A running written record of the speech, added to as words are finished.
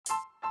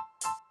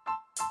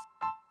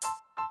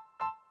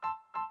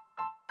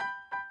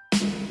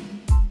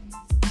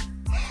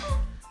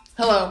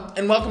Hello,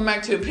 and welcome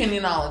back to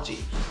Opinionology.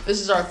 This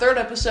is our third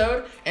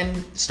episode,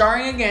 and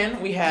starring again,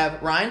 we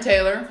have Ryan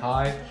Taylor.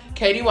 Hi.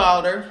 Katie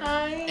Wilder.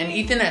 Hi. And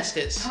Ethan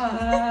Estes.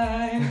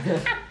 Hi.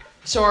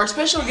 So our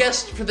special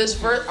guest for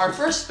this, our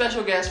first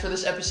special guest for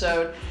this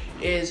episode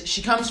is,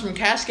 she comes from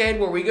Cascade,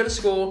 where we go to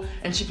school,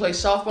 and she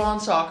plays softball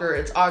and soccer.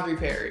 It's Audrey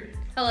Perry.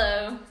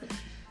 Hello.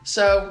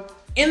 So,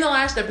 in the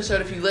last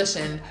episode, if you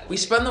listened, we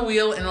spun the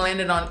wheel and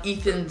landed on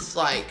Ethan's,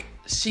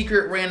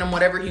 secret random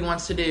whatever he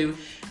wants to do.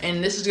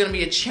 And this is going to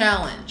be a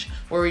challenge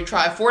where we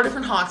try 4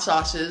 different hot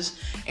sauces.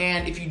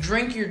 And if you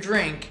drink your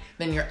drink,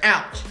 then you're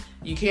out.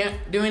 You can't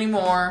do any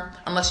more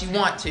unless you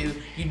want to.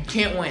 You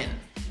can't win.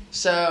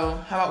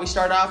 So, how about we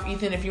start off?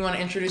 Ethan, if you want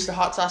to introduce the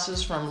hot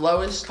sauces from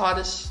lowest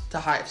hottest to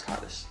highest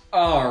hottest.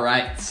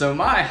 Alright, so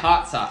my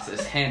hot sauces,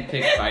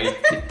 handpicked by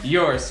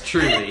yours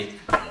truly,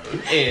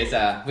 is,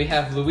 we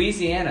have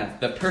Louisiana,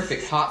 the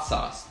perfect hot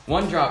sauce.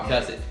 1 drop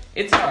does it.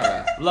 It's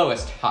our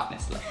lowest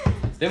hotness level.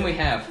 Then we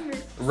have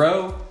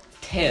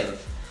Rotel,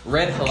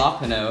 red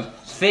jalapeno,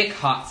 thick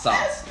hot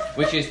sauce,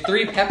 which is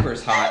 3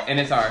 peppers hot, and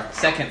it's our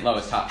second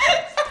lowest hot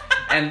sauce.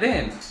 And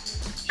then,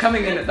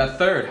 coming in at the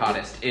third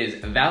hottest is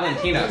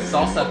Valentina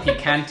Salsa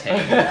Picante,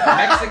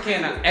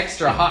 Mexican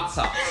extra hot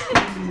sauce.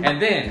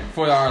 And then,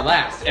 for our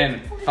last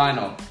and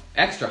final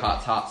extra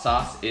hot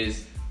sauce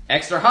is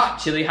extra hot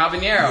chili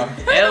habanero,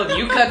 El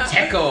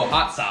Yucateco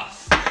hot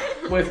sauce.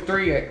 With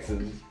 3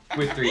 X's.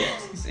 With 3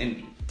 X's,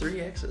 indeed.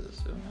 3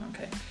 X's.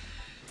 Okay.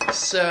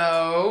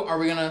 So, are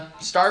we going to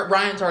start?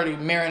 Ryan's already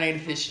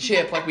marinated his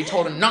chip like we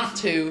told him not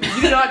to.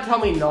 You did not tell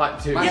me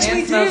not to. My Yes, we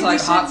hand smells did. like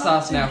We hot said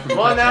sauce not now to. from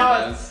Well, now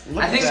touching it's- those.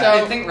 look I at think that.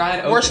 I think Ryan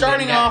opened We're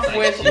starting it off next,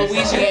 with like, 2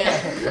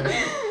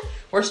 Louisiana.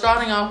 We're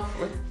starting off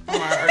with... Oh,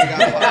 I already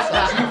got hot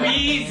sauce.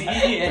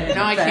 Louisiana.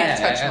 Now I can't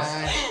touch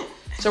mine.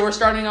 So we're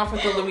starting off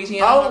with the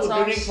Louisiana hot Oh,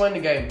 sauce. dude, explain the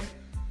game.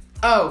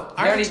 Oh,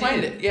 I already already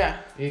explained did. it. Yeah.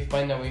 You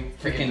explained that we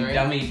Freaking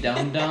dummy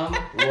dum dum.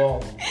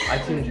 Whoa, I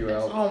tuned you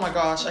out. Oh my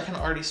gosh, I can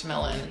already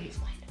smell it.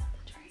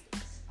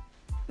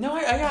 No,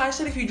 I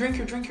said if you drink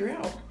your drink, you're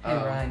out. Hey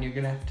Ryan, you're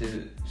gonna have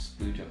to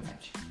splooge on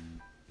that chip.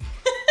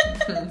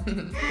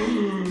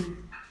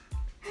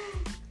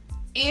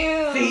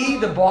 Ew. See,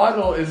 the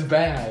bottle is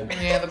bad.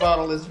 Yeah, the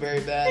bottle is very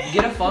bad.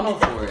 Get a funnel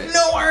for it.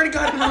 No, I already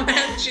got it on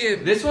that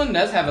chip. This one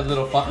does have a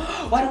little funnel.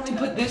 Why don't we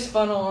put this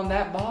funnel on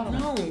that bottom?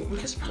 No,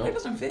 because it probably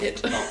doesn't fit.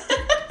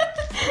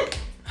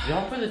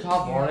 Don't put the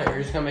top on it,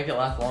 you're just gonna make it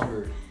last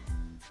longer.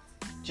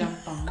 Jump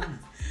on.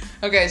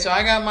 Okay, so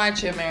I got my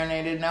chip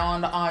marinated. Now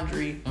on to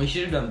Audrey. We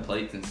should have done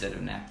plates instead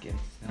of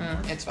napkins.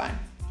 It's fine.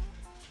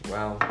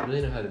 Wow, I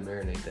really know how to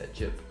marinate that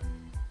chip.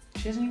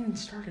 She hasn't even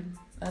started.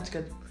 That's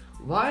good.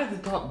 Why is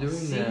the top doing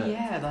See, that?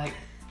 yeah, like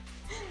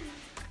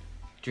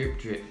drip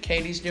drip.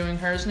 Katie's doing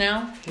hers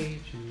now. Hey,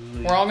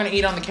 Julie. We're all gonna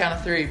eat on the count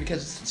of 3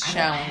 because it's a I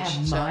challenge. don't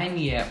have so- mine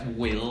yet,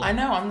 Will. I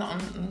know.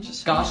 I'm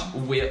just. Gosh,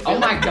 Will. Oh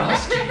my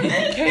gosh.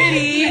 Katie.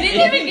 You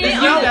didn't even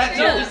get it on the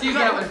chip. Just use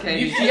that one,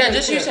 Katie. Yeah,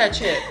 just use that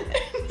chip.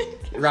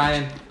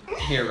 Ryan,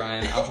 here,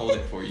 Ryan. I'll hold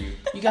it for you.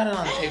 You got it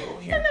on the table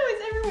I here. know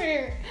it's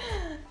everywhere.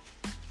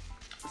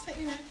 Is that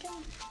your napkin?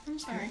 I'm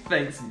sorry.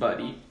 Thanks,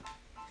 buddy.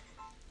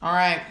 All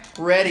right,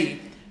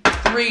 ready.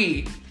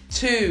 3,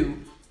 2,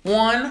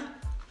 1.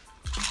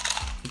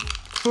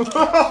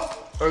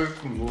 Oh,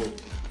 cool.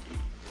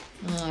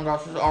 Oh my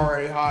gosh, it's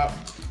already hot.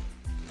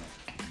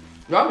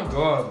 That was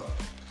good.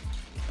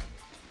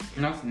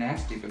 No, it's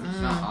nasty, but it's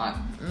not hot.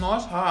 No,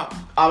 it's hot.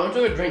 I went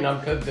to a drink not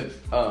because it's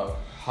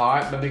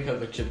hot, but because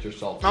the chips are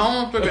salty. I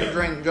almost took a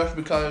drink just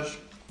because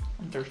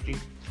I'm thirsty.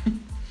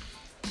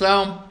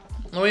 So,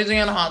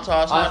 Louisiana hot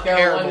sauce, On a not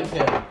scale of 1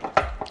 terrible. to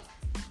 10.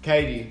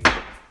 Katie.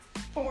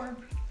 4.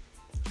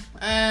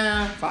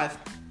 5.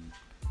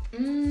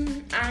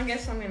 I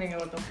guess I'm gonna go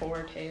with the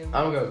 4 too.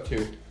 I'm gonna go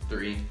 2.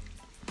 3.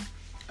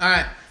 All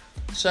right.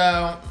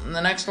 So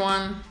the next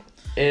one.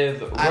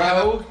 Is I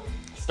have Roe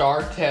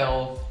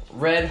Startel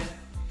red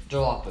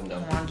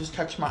jalapeno. I just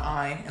touched my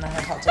eye, and I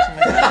have hot sauce in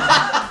my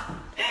eye.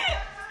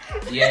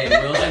 Yay,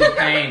 Will's in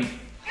pain.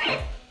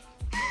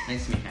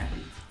 Makes me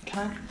happy.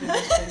 Can I do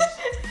this, please?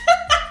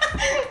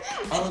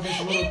 Oh, there's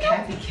a little You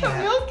cappy got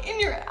cap. milk in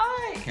your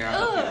eye. Here,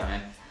 I'll help you,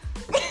 Ryan.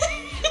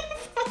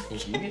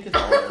 If you get this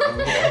all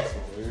over, that's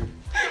weird.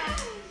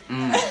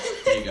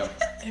 There you go.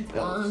 It That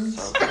was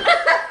burns. so good.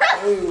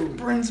 Ooh,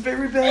 burns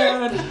very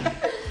bad.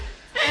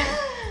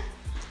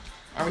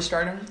 Are we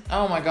starting?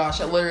 Oh my gosh,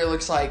 it literally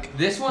looks like.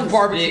 This one's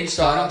Barbecue big,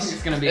 so I don't sauce. think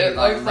it's gonna be It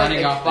like looks like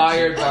running off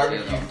expired the cheap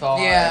barbecue side.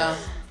 sauce. Yeah.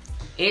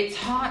 It's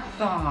hot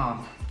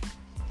dog.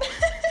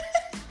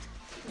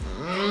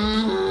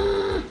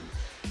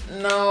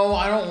 No,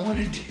 I don't want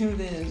to do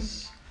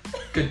this.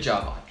 Good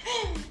job,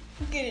 Audrey.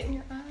 Get it in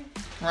your eye.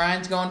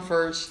 Ryan's going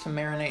first to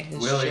marinate his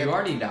Will, are chip. you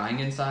already dying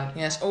inside?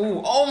 Yes.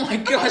 Oh my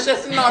gosh,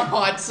 that's not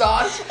hot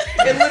sauce.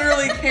 It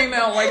literally came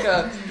out like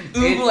a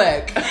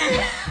oobleck.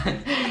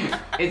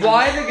 It's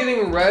Why is it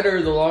getting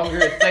redder the longer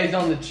it stays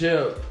on the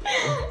chip?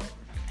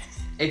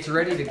 It's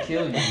ready to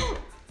kill you.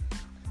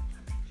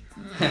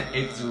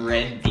 It's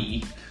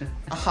ready.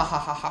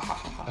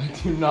 I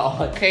do not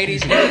like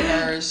Katie's getting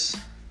hers.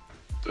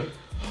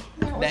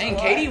 No, Dang, a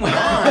Katie lot. went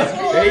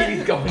on.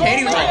 Katie's going.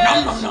 Katie was like,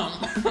 nom nom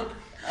nom.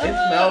 It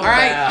smells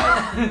right.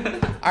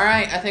 bad. All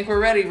right, I think we're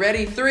ready.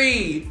 Ready?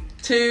 3,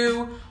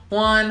 2,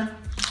 1.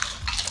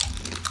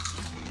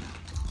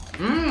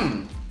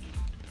 Mmm.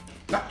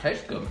 That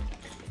tastes good.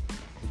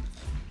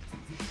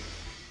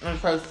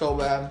 It tastes so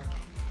bad.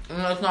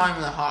 And it's not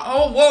even that hot.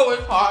 Oh, whoa,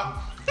 it's hot.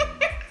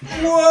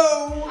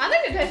 Whoa. I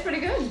think it tastes pretty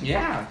good.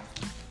 Yeah.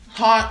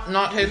 Hot,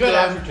 not taste Good good.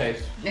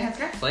 aftertaste. Yeah, it's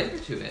got flavor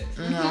to it.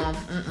 No,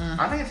 mm-mm.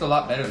 I think it's a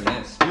lot better than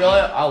this. You know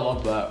what? I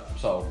love that.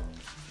 So.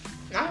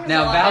 I think it's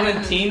Now, a lot better than-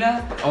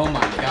 Valentina, oh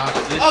my gosh,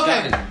 this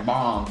Okay. stuff is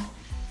bomb.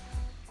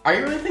 Are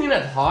you really thinking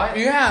that's hot?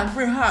 Yeah, it's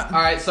pretty hot.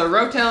 Alright, so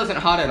Rotel isn't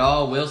hot at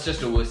all. Will's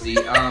just a wussy.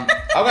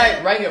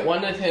 Okay, rank it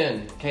 1 to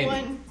 10. Katie.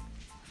 1.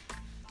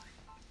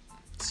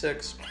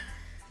 6.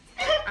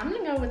 I'm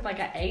gonna go with like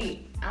an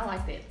 8. I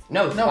liked it.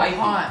 No, No, spicy.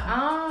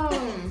 hot.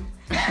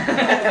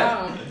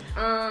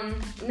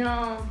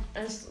 No,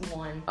 it's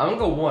 1. I'm gonna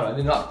go 1. I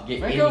did not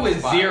get I any go with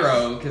spice.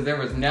 0 because there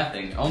was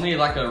nothing. Only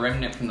like a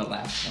remnant from the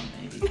last one,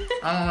 maybe.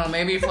 I don't know,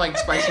 maybe if like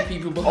spicy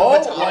people become Oh,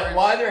 intolerant.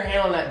 why they're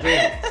handling that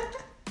drink?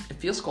 It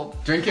feels cold.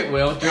 Drink it,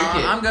 Will. Drink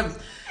it. I'm good.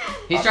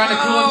 He's trying to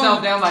cool Oh.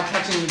 himself down by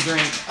touching the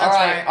drink. All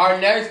right, right. our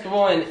next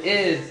one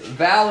is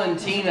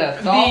Valentina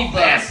salsa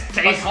best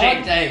tasting.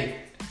 picante.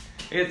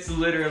 It's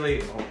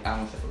literally. Oh, I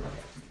almost said it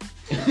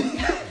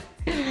wrong.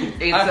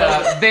 It's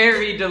I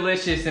very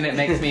delicious and it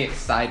makes me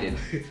excited.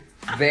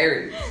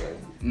 Very.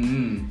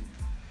 Mmm.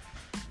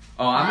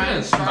 Oh, I'm gonna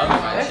Ryan, smother sorry.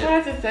 my That chip.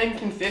 has the same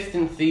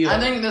consistency. I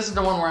think this is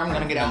the one where I'm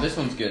gonna get No, out. this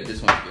one's good.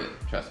 This one's good.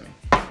 Trust me.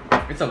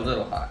 It's a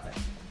little hot.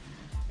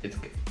 It's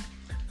good.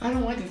 I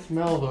don't like the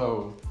smell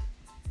though.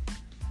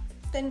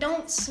 Then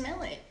don't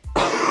smell it.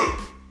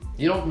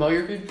 You don't smell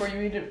your food before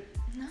you eat it?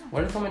 No.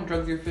 What if someone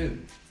drugs your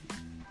food?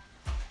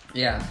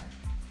 Yeah.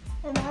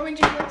 Well, why would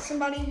you let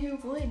somebody who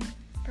would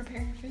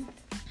prepare your food?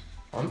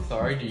 I'm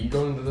sorry, do you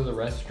go into the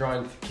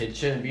restaurant's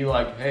kitchen and be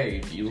like,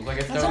 hey, do you look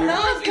like a That's stoner?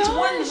 enough. It's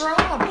one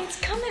drop.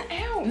 It's coming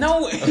out.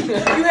 No,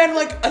 you had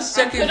like a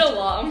second. Put a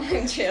lot on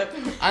my chip.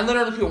 I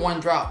literally put one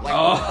drop. Like,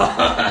 Oh.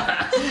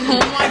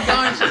 oh my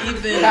gosh,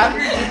 Ethan.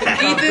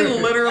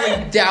 Ethan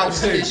literally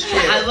doused his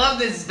shit. I love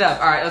this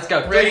stuff. All right, let's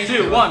go. Ready? 3,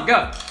 2, 1,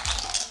 go.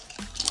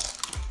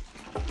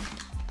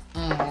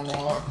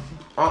 Oh,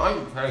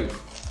 I'm hey.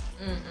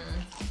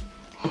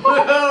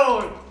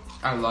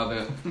 I love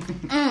it.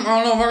 I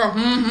don't know if I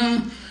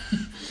can.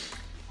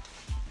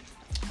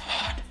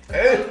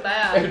 It,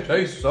 bad. it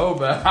tastes so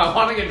bad. I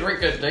want to get a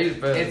drink that tastes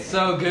bad. It's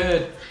so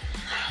good.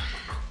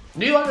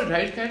 Do you like the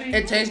taste, Katie?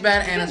 It tastes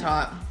bad and it's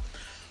hot.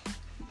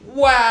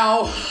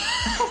 Wow.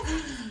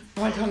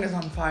 My tongue is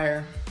on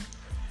fire.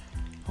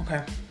 Okay,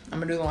 I'm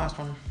gonna do the last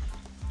one.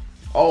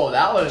 Oh,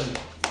 that one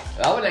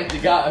actually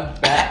got a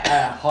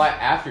bad, hot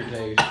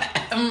aftertaste.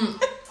 You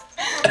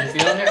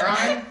feeling it,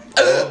 Ryan?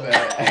 A little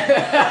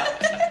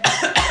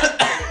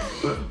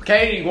bit.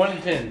 Katie, 1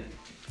 to 10.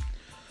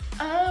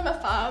 A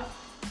 5.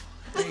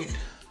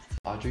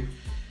 Audrey?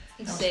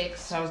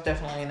 6. That was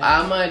definitely an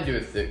I'm gonna do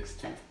a 6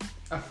 too.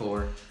 A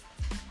 4.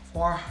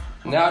 4.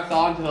 Now it's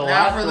on to the Now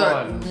last for the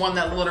one. one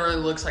that literally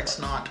looks like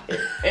snot.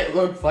 It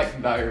looks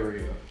like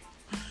diarrhea.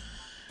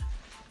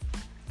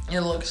 It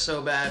looks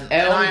so bad.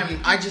 El- And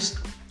I just,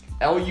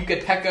 El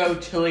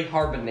Yucateco Chili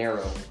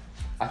Habanero.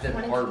 I said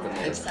habanero.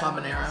 It's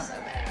habanero. So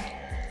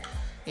bad.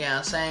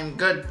 yeah, same.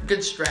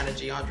 Good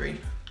strategy, Audrey.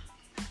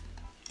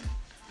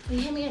 Will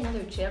you hand me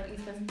another chip,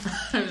 Ethan?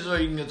 So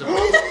you can get the.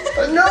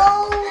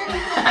 No!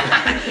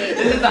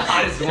 This is the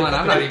hottest one.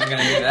 I'm not even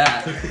gonna do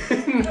that.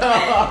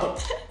 No!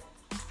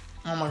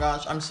 Oh my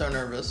gosh, I'm so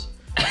nervous.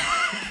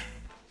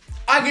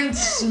 I can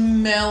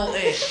smell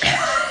it.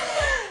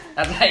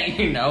 That's how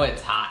you know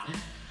it's hot.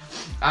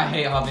 I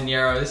hate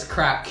habanero. This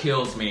crap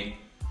kills me.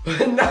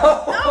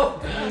 No!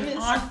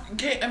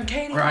 I'm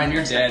Katie. Ryan,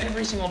 you're I do this dead.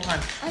 every single time.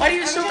 Why do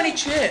you have so many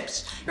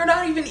chips? You're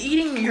not even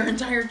eating your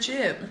entire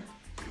chip.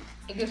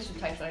 It gives you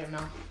taste like your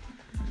mouth.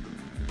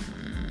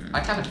 I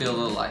kind of feel a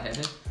little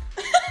lightheaded.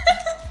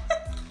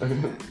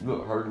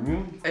 Look, hurting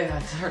you? Yeah,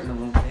 it's hurting a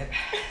little bit.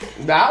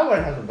 That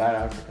one has a bad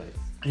aftertaste.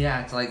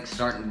 Yeah, it's like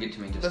starting to get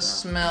to me The just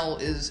smell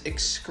is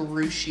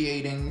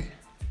excruciating.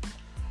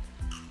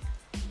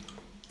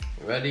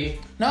 Ready?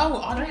 No,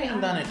 Audrey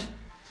hasn't done it. now.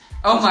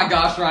 Oh my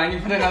gosh, Ryan, you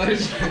put another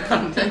shit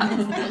on there.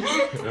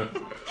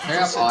 Hurry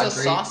up, It's a Audrey.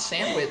 sauce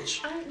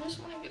sandwich. I just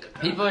want to get it.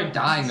 People are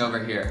dying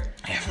over here.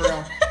 Yeah, for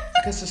real.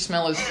 Because the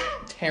smell is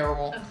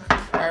terrible.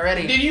 Alright,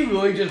 ready? Did you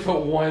really just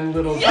put one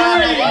little...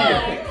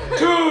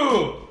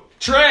 2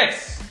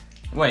 tricks.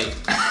 Wait.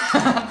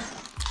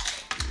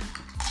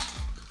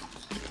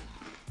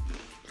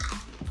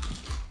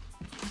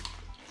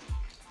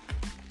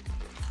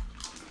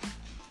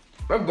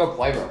 That's good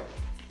flavor.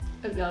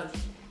 It does.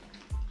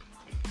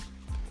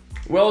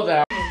 Well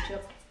done.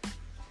 Chip.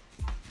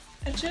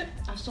 A chip?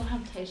 I still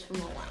have taste from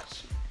the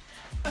last.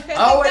 Okay.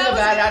 Oh, I and think the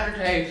that bad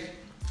aftertaste.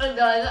 It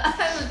does. I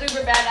have a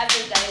super bad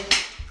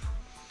aftertaste.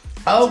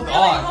 Oh, was really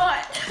God.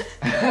 hot.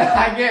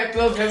 I can't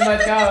feel it in my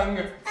tongue.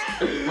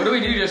 What do we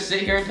do? Just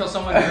sit here until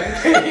someone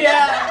drinks?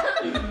 Yeah.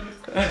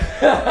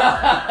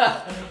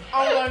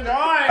 Oh my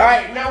god.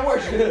 Alright, now we're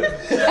good.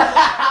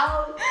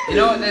 You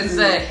know what they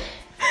say?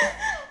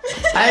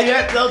 I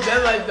got so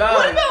good like What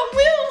that.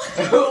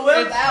 about Will?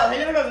 Will's out.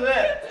 He's gonna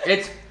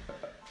sit.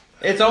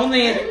 It's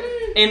only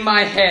in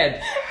my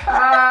head.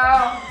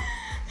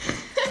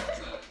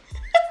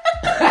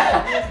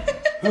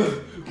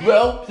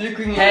 Well,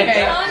 secretly.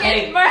 Hey, Long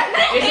hey, and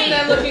burning. isn't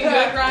that looking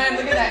good, Ryan?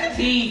 Look at that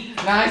tea,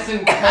 nice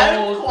and I'm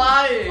cold.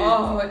 flying.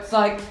 Oh,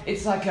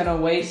 it's like an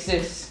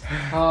oasis.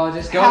 Oh,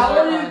 just go How for it,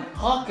 are you Ryan.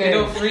 talking?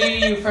 It'll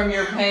free you from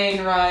your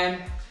pain,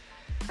 Ryan.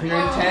 Your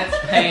intense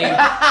pain.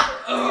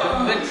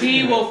 The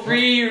tea will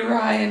free you,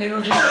 Ryan.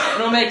 It'll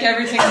make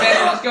everything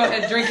better. Just go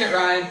ahead, drink it,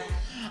 Ryan.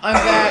 I'm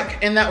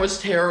back, and that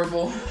was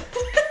terrible.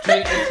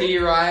 Drink the tea,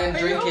 Ryan. Are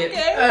Drink you it.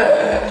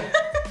 okay?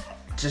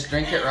 Just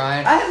drink it,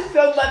 Ryan. I have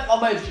so much on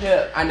my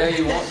chip. I know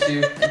you want to.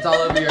 It's all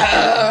over your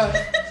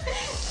face.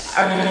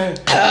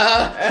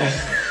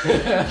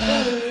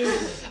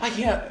 I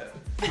can't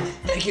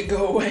make it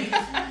go away.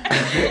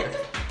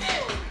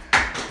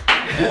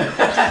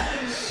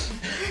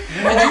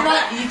 Did you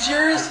not eat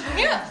yours?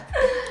 Yeah.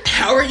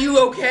 How are you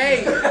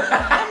okay?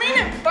 I mean,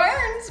 it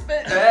burns,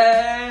 but.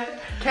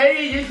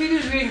 Katie, you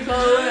should just be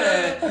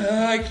close.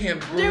 I can't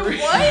breathe. Do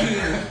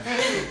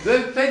what?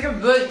 Let's take a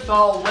good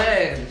all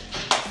in.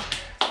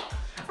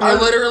 We're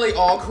literally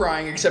all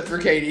crying except for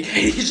Katie.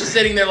 Katie's just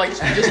sitting there like she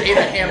just ate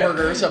a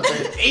hamburger or something.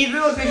 Even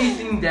looks like he's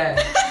seen dead.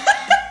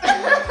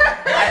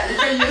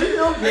 Can you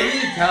still pretty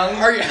tongue?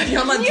 Are you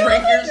not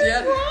drank yours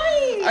yet?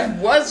 Crying. I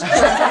was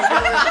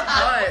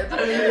crying.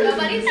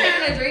 Nobody's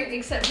taking a drink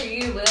except for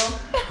you, Will.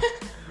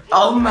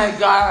 Oh my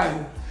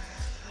god.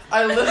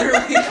 I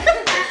literally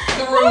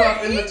threw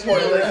up in the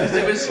toilet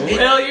because it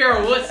Will, you're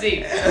a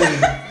wussy.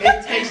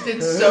 it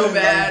tasted so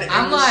bad. It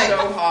I'm was like-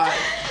 so hot.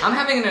 I'm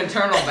having an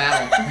internal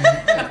battle.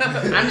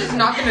 I'm just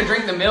not gonna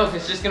drink the milk.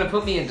 It's just gonna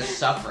put me into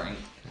suffering.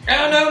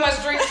 Oh no, my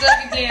strength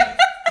suck again.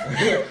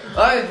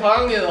 My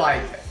tongue is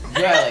like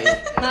jelly.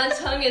 My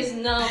tongue is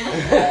numb.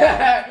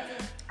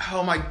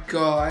 Oh my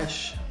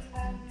gosh.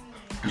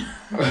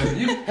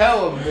 You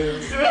hella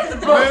move.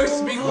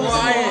 Moose, be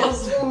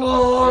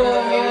quiet.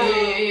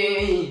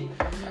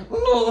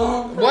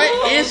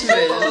 What is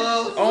this?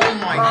 Oh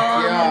my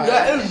god.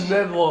 That is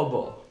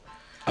memorable.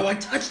 Oh, I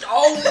touched.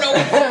 Oh no,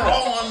 it's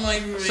all on my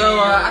finger. So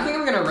I think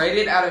I'm gonna rate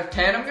it out of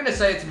 10. I'm gonna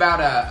say it's about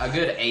a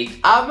good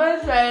 8. I'm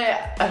gonna say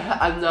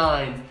a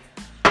 9.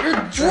 You're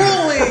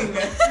drooling.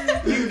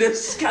 You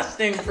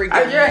disgusting freaking.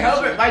 I can't help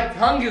creature. it. My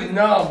tongue is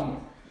numb.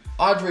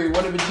 Audrey,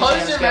 what did you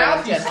Close say? your on a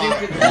mouth, you scale of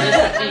 10? stupid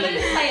I'm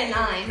gonna say a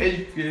 9.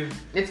 It's good.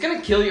 It's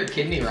gonna kill your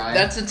kidney, Ryan.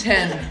 That's a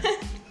 10.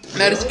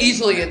 That is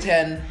easily a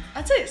 10.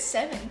 I'd say it's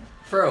 7.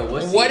 for a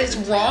wussy. What is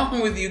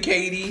wrong with you,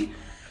 Katie?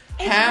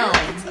 How?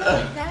 It's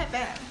not that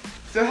bad.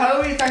 So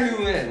how do we decide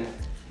who wins?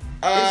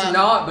 It's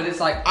not, but it's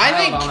like I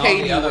think piled on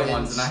Katie all the other wins.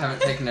 ones, and I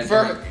haven't taken a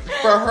for drink.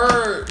 for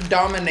her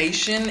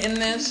domination in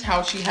this,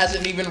 how she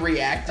hasn't even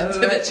reacted to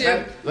the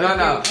chip.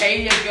 No.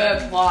 Katie a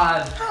good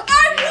applause.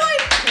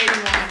 Katie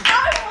won.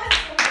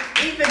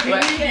 Ethan,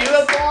 can you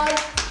applaud?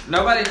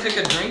 Nobody took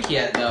a drink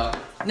yet, though.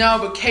 No,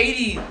 but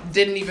Katie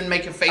didn't even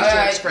make a facial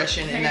Alright,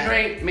 expression in Take a that.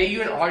 drink. Me,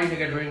 you, and Audrey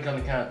take a drink on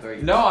the count of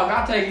 3. No, I'm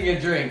not taking a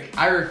drink.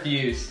 I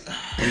refuse.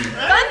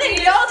 I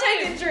think y'all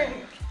take a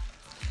drink.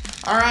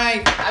 All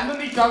right, I'm gonna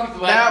be talking to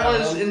that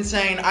was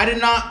insane.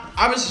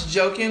 I was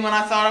joking when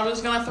I thought I was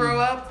gonna throw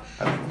up,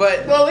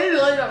 but Well, we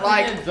didn't up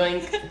Like- like a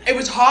drink. it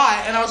was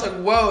hot, and I was like,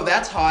 "Whoa,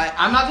 that's hot."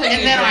 I'm not taking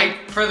And a then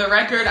drink. For the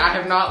record, I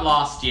have not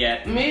lost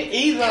yet. Me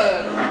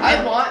either.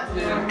 I want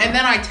to. And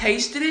then I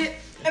tasted it,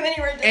 And then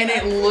you were and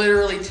it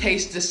literally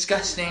tastes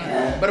disgusting,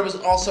 but it was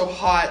also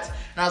hot.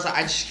 And I was like,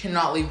 I just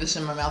cannot leave this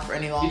in my mouth for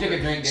any longer. took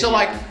a drink, So didn't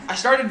like, you? I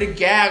started to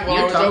gag while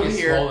Your I was tongue over is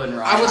here. swollen,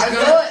 Ryan. I was I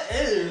know gonna, it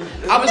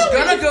is. I was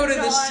gonna go to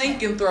the God.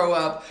 sink and throw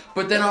up,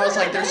 but then I was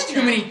like, there's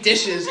too many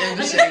dishes in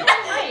the sink.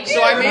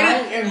 So I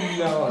made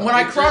it. When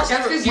I crossed,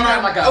 That's 'cause you when I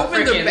have like a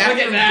opened the freaking- look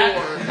at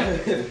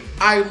bathroom door,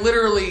 I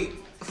literally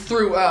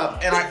threw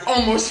up and I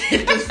almost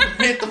hit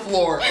the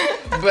floor,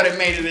 but it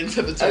made it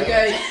into the toilet.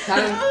 Okay,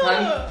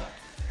 time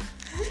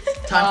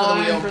Time for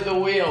the wheel. for the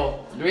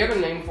wheel. Do we have a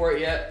name for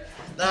it yet?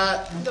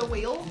 The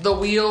wheel? The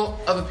wheel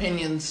of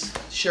opinions.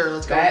 Sure,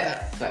 let's go with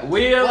that. That.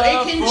 Wheel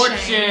Well, of it can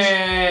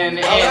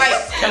Fortune.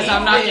 Alright, Because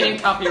I'm not Ethan. getting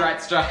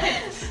copyright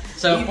strikes.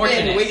 So Ethan,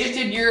 fortunate. we just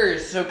did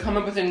yours, so come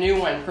up with a new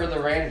one for the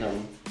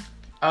random.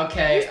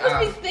 Okay. You're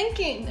supposed to be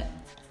thinking.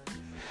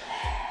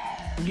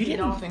 You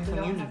didn't think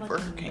when you did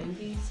Burger King.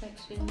 Movie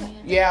section yet?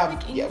 Yeah,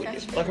 Like yeah, we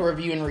English. did like a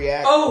review and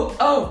react.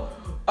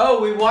 Oh,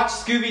 we watched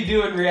Scooby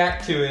Doo and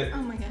react to it. Oh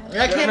my god.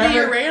 That can't be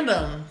your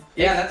random.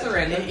 Yeah, that's a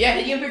random. Yeah,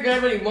 he can pick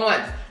whatever he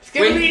wants.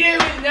 Scooby-Doo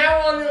is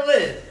now on the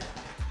list.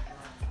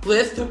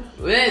 List.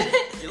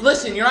 List.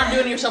 Listen, you're not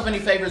doing yourself any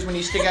favors when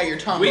you stick out your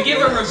tongue. We give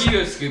a review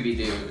of Scooby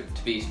Doo,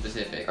 to be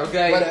specific.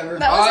 Okay. Whatever.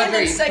 That was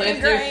Audrey, in second please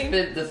do grade.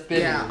 spit the spin.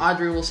 Yeah,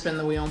 Audrey will spin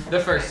the wheel. The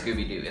first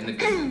Scooby Doo in the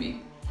good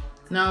movie.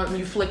 No,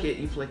 you flick it.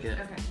 You flick it.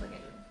 Okay, look at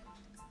it.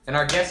 And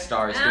our guest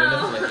star is doing the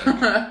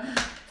Ow.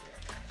 flicking.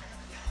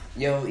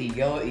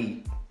 Yo,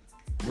 eat.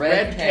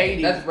 Red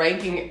Katie. That's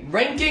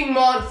ranking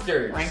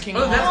monsters. Ranking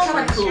Oh, that's Oh my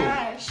monsters. kinda cool.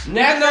 gosh. Even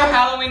Next though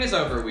Halloween is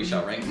over, we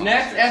shall rank monsters.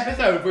 Next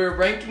episode, we're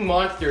ranking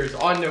monsters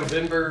on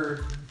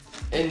November.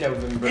 In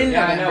November. In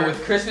Yeah, I November. know.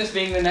 With Christmas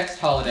being the next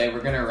holiday, we're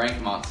gonna rank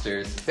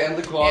monsters.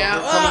 Santa Claus. Yeah,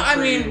 we're well, coming I for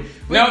mean, you.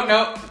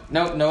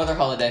 No other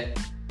holiday.